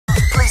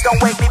please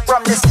don't wake me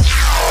from this.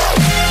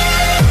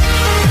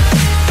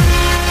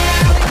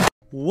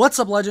 What's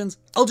up, legends?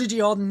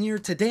 LGG Alden here.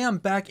 Today I'm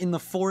back in the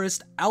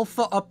forest.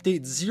 Alpha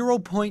update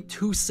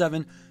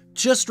 0.27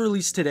 just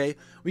released today.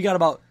 We got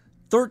about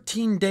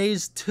 13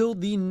 days till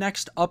the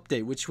next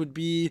update, which would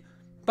be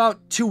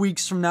about 2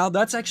 weeks from now.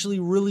 That's actually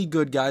really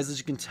good, guys, as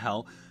you can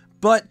tell.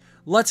 But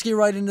let's get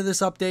right into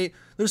this update.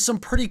 There's some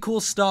pretty cool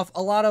stuff,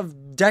 a lot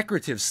of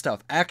decorative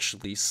stuff,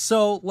 actually.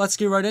 So let's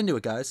get right into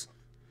it, guys.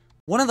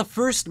 One of the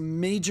first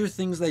major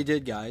things they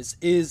did, guys,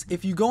 is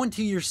if you go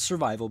into your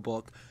survival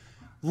book,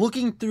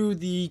 looking through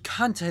the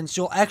contents,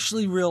 you'll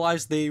actually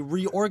realize they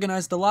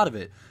reorganized a lot of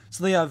it.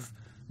 So they have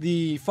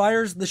the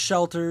fires, the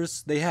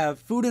shelters, they have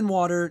food and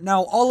water.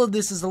 Now, all of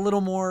this is a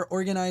little more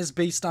organized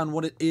based on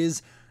what it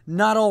is,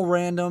 not all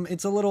random.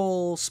 It's a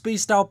little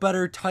spaced out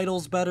better,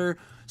 titles better.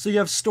 So you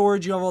have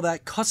storage, you have all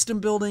that custom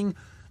building,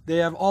 they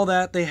have all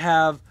that. They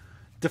have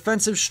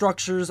defensive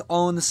structures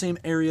all in the same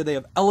area. They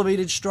have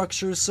elevated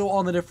structures, so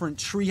all the different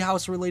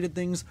treehouse related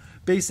things,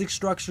 basic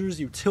structures,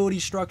 utility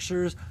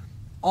structures,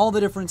 all the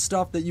different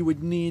stuff that you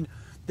would need.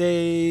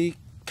 They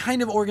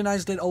kind of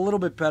organized it a little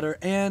bit better,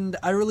 and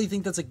I really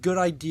think that's a good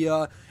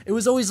idea. It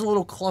was always a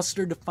little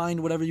clustered to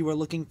find whatever you were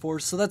looking for,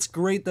 so that's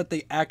great that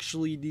they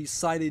actually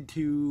decided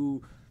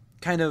to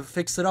kind of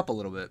fix it up a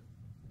little bit.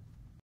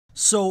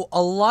 So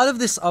a lot of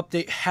this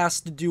update has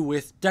to do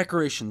with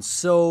decorations,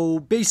 so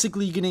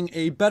basically getting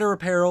a better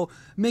apparel,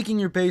 making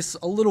your base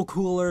a little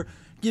cooler,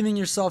 giving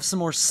yourself some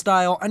more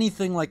style,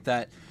 anything like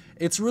that.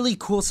 It's really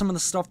cool, some of the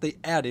stuff they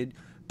added.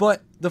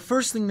 But the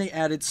first thing they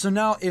added, so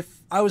now if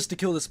I was to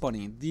kill this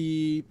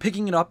bunny,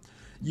 picking it up,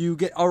 you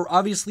get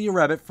obviously a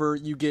rabbit fur,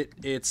 you get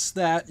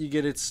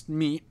its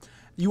meat,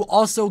 you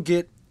also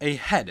get a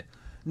head.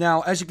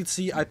 Now, as you can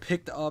see, I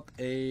picked up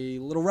a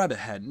little rabbit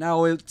head.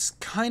 Now, it's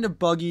kind of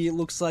buggy, it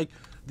looks like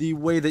the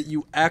way that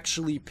you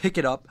actually pick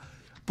it up,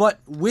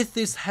 but with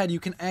this head, you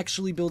can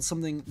actually build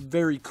something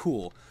very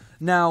cool.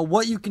 Now,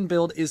 what you can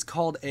build is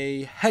called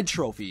a head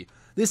trophy.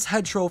 This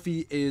head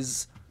trophy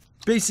is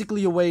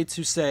basically a way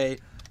to say,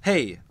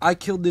 hey, I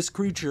killed this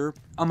creature,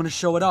 I'm going to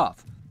show it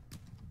off.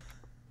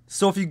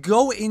 So if you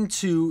go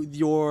into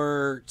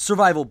your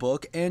survival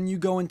book and you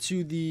go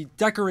into the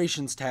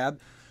decorations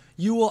tab,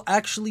 you will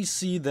actually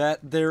see that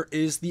there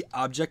is the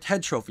object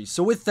head trophy.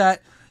 So with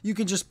that, you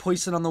can just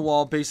place it on the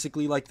wall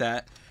basically like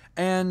that,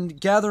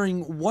 and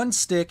gathering one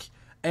stick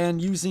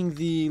and using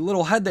the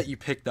little head that you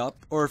picked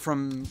up, or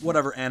from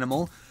whatever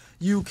animal,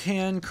 you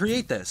can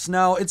create this.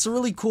 Now, it's a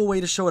really cool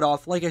way to show it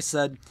off. Like I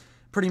said,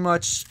 pretty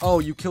much, oh,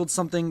 you killed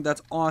something,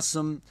 that's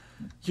awesome.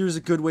 Here's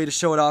a good way to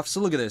show it off. So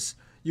look at this.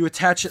 You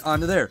attach it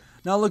onto there.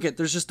 Now look at,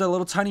 there's just a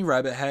little tiny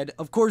rabbit head.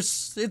 Of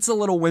course, it's a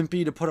little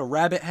wimpy to put a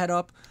rabbit head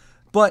up,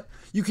 but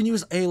you can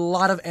use a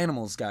lot of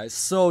animals, guys.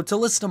 So to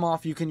list them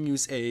off, you can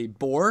use a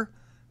boar,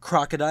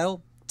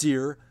 crocodile,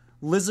 deer,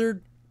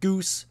 lizard,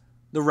 goose,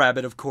 the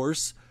rabbit, of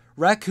course,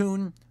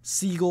 raccoon,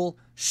 seagull,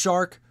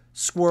 shark,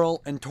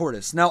 squirrel, and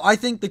tortoise. Now, I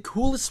think the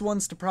coolest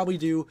ones to probably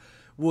do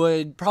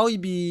would probably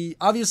be,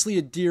 obviously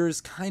a deer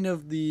is kind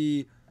of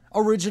the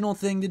original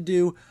thing to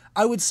do.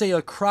 I would say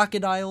a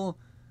crocodile,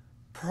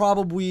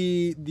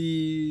 probably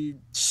the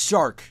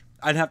shark,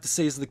 I'd have to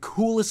say, is the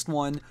coolest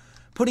one.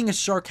 Putting a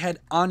shark head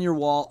on your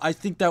wall, I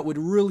think that would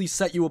really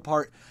set you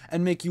apart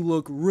and make you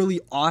look really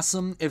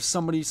awesome. If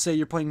somebody, say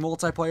you're playing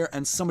multiplayer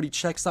and somebody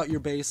checks out your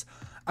base,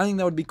 I think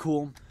that would be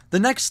cool. The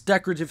next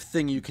decorative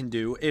thing you can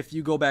do, if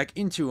you go back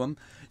into them,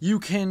 you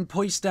can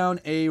place down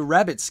a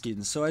rabbit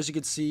skin. So as you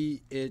can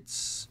see,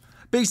 it's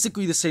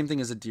basically the same thing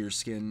as a deer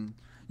skin.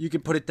 You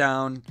can put it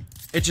down.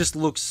 It just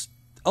looks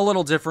a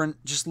little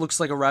different. Just looks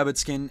like a rabbit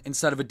skin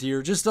instead of a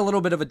deer. Just a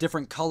little bit of a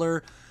different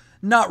color.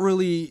 Not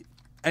really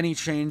any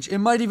change. It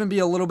might even be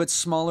a little bit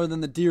smaller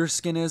than the deer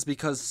skin is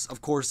because,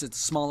 of course, it's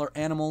a smaller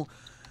animal.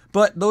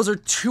 But those are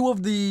two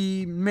of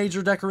the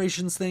major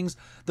decorations things.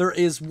 There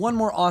is one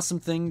more awesome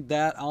thing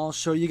that I'll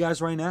show you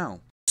guys right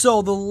now.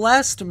 So the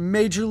last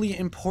majorly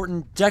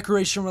important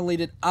decoration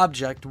related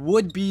object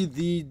would be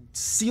the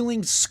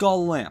ceiling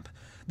skull lamp.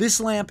 This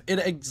lamp, it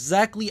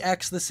exactly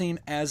acts the same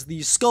as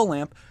the skull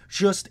lamp,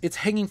 just it's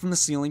hanging from the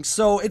ceiling.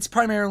 So it's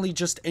primarily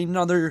just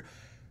another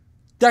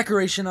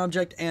decoration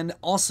object, and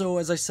also,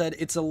 as I said,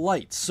 it's a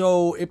light.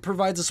 So it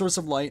provides a source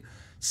of light.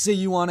 Say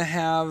you want to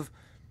have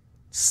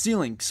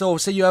ceiling. So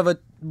say you have a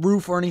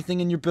roof or anything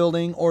in your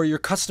building, or your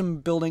custom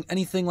building,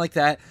 anything like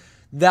that.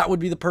 That would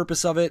be the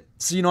purpose of it.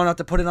 So you don't have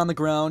to put it on the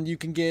ground. You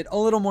can get a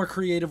little more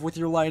creative with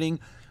your lighting.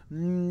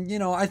 You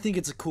know, I think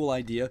it's a cool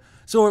idea.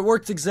 So it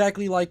works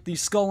exactly like the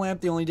skull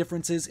lamp. The only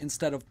difference is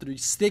instead of 3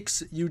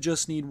 sticks, you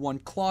just need 1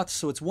 cloth.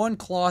 So it's 1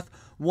 cloth,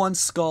 1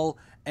 skull,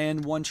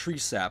 and 1 tree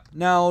sap.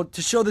 Now,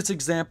 to show this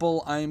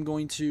example, I'm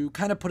going to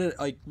kind of put it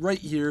like right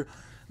here.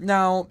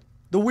 Now,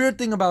 the weird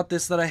thing about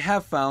this that I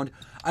have found,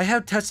 I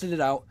have tested it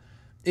out.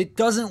 It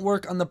doesn't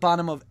work on the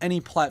bottom of any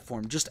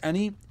platform, just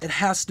any. It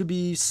has to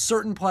be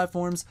certain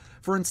platforms.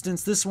 For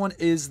instance, this one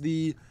is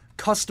the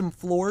custom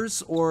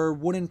floors or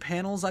wooden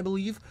panels, I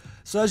believe.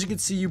 So as you can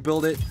see, you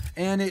build it,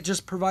 and it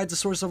just provides a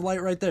source of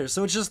light right there.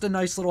 So it's just a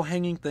nice little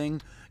hanging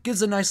thing,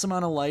 gives a nice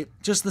amount of light,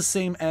 just the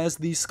same as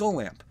the skull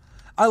lamp.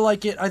 I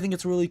like it, I think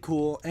it's really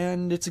cool,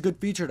 and it's a good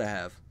feature to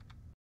have.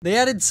 They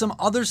added some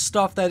other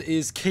stuff that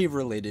is cave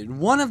related.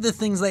 One of the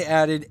things they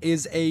added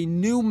is a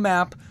new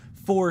map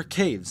for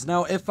caves.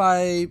 Now if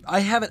I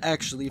have it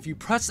actually, if you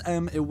press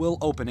M, it will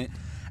open it.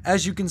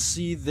 As you can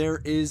see,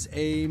 there is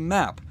a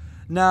map.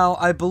 Now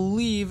I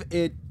believe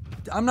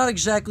I'm not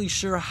exactly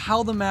sure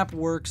how the map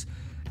works.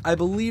 I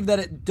believe that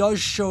it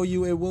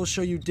will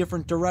show you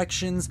different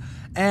directions,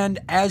 and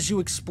as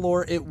you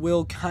explore, it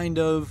will kind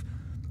of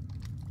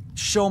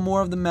show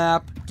more of the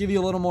map, give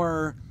you a little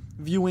more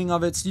viewing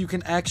of it so you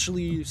can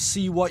actually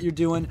see what you're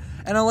doing.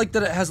 And I like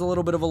that it has a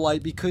little bit of a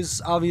light,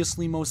 because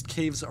obviously most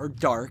caves are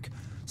dark,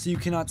 so you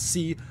cannot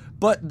see,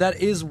 but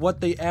that is what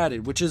they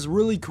added, which is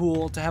really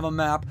cool to have a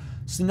map,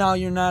 so now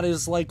you're not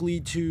as likely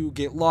to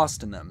get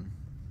lost in them.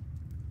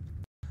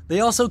 They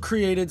also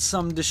created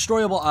some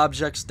destroyable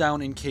objects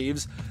down in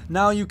caves.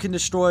 Now you can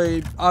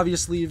destroy,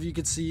 obviously, if you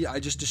could see, I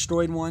just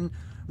destroyed one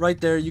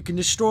right there. You can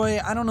destroy,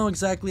 I don't know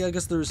exactly, I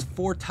guess there's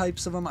 4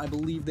 types of them. I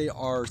believe they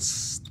are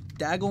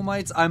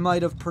stagomites. I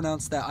might have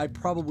pronounced that. I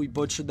probably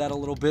butchered that a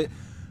little bit.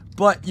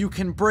 But you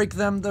can break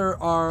them.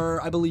 There are,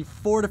 I believe,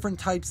 4 different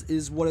types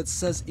is what it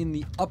says in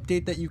the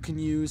update that you can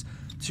use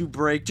to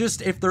break,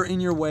 just if they're in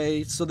your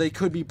way, so they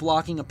could be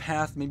blocking a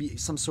path, maybe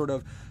some sort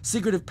of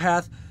secretive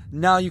path.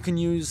 Now you can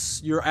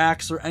use your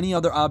axe or any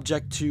other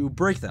object to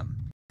break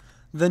them.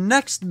 The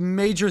next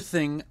major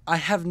thing I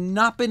have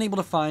not been able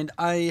to find.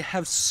 I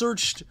have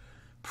searched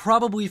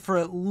probably for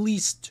at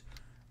least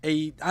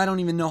I don't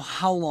even know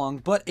how long,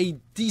 but a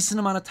decent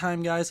amount of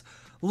time, guys,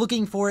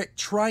 looking for it,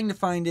 trying to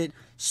find it,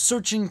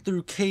 searching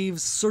through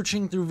caves,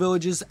 searching through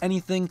villages,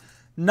 anything,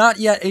 not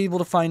yet able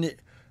to find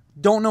it.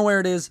 Don't know where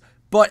it is,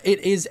 but it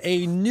is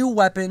a new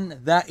weapon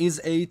that is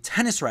a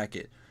tennis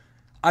racket.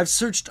 I've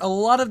searched a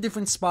lot of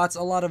different spots,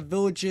 a lot of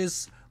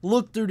villages,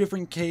 looked through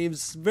different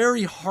caves,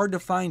 very hard to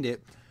find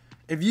it.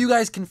 If you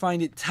guys can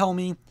find it, tell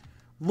me.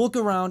 Look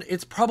around,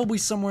 it's probably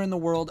somewhere in the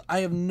world, I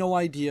have no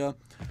idea.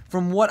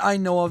 From what I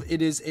know of,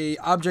 it is a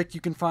object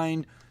you can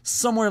find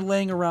somewhere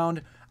laying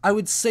around. I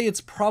would say it's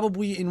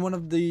probably in one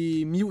of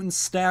the mutant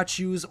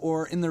statues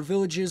or in their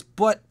villages,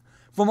 but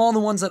from all the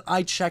ones that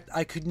I checked,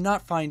 I could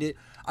not find it.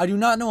 I do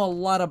not know a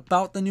lot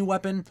about the new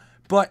weapon,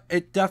 but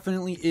it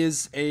definitely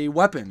is a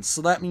weapon,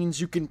 so that means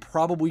you can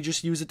probably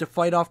just use it to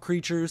fight off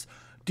creatures,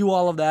 do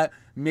all of that.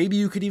 Maybe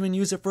you could even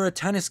use it for a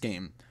tennis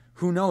game.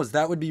 Who knows?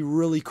 That would be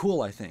really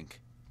cool, I think.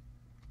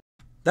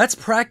 That's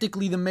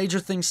practically the major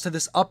things to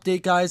this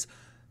update, guys.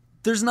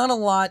 There's not a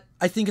lot.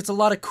 I think it's a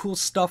lot of cool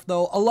stuff,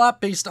 though. A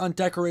lot based on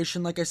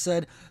decoration, like I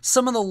said.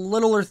 Some of the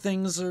littler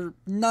things are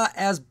not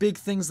as big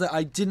things that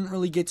I didn't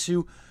really get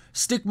to.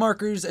 Stick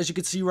markers, as you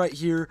can see right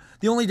here.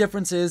 The only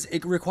difference is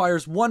it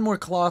requires 1 more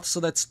cloth, so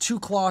that's 2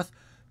 cloth,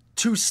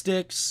 2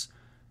 sticks,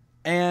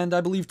 and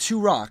I believe 2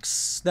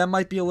 rocks. That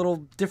might be a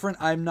little different.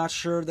 I'm not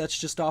sure. That's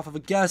just off of a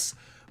guess,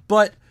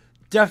 but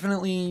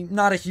definitely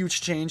not a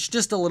huge change.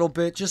 Just a little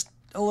bit, just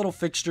a little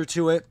fixture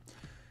to it.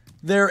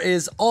 There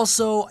is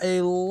also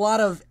a lot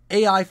of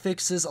AI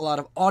fixes, a lot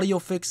of audio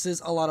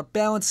fixes, a lot of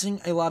balancing,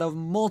 a lot of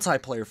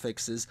multiplayer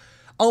fixes.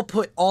 I'll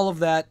put all of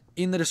that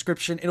in the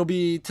description. It'll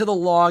be to the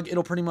log.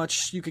 It'll pretty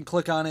much, you can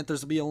click on it.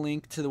 There's be a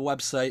link to the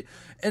website,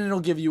 and it'll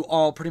give you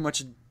all pretty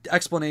much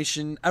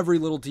explanation, every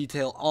little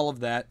detail, all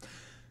of that.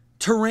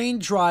 Terrain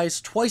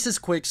dries twice as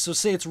quick. So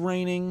say it's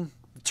raining,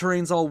 the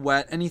terrain's all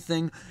wet,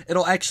 anything,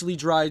 it'll actually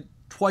dry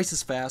twice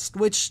as fast,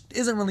 which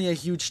isn't really a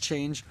huge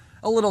change.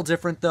 A little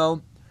different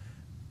though.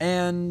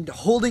 And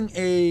holding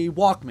a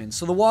Walkman.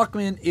 So the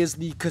Walkman is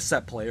the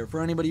cassette player,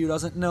 for anybody who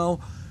doesn't know.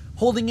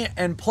 Holding it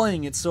and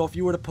playing it, so if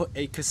you were to put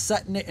a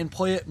cassette in it and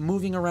play it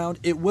moving around,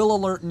 it will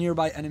alert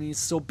nearby enemies,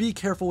 so be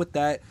careful with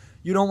that.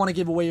 You don't want to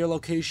give away your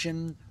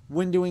location.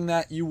 When doing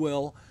that, you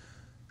will.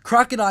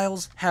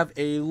 Crocodiles have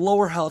a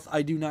lower health.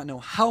 I do not know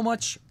how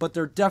much, but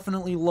they're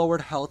definitely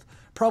lowered health.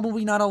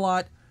 Probably not a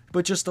lot,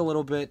 but just a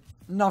little bit.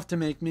 Enough to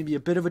make maybe a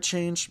bit of a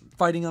change,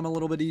 fighting them a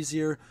little bit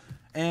easier.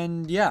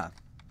 And yeah.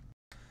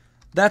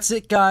 That's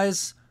it,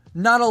 guys.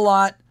 Not a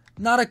lot.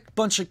 Not a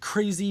bunch of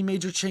crazy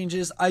major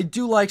changes. I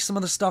do like some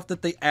of the stuff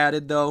that they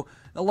added, though.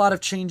 A lot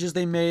of changes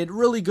they made.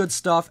 Really good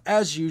stuff,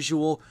 as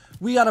usual.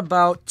 We got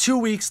about 2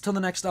 weeks till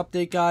the next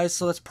update, guys,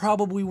 so that's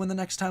probably when the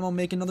next time I'll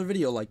make another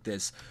video like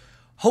this.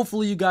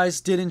 Hopefully you guys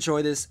did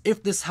enjoy this.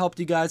 If this helped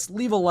you guys,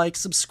 leave a like,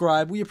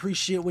 subscribe. We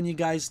appreciate when you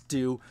guys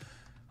do.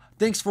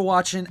 Thanks for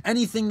watching.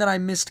 Anything that I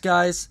missed,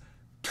 guys,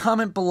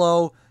 comment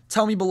below.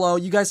 Tell me below.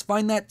 You guys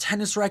find that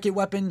tennis racket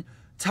weapon?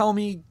 Tell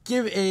me.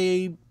 Give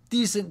a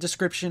decent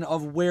description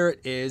of where it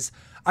is.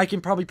 I can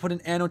probably put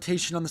an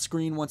annotation on the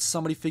screen once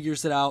somebody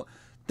figures it out.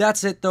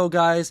 That's it though,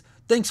 guys.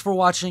 Thanks for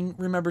watching.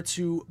 Remember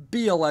to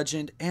be a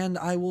legend, and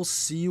I will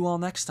see you all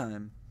next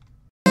time.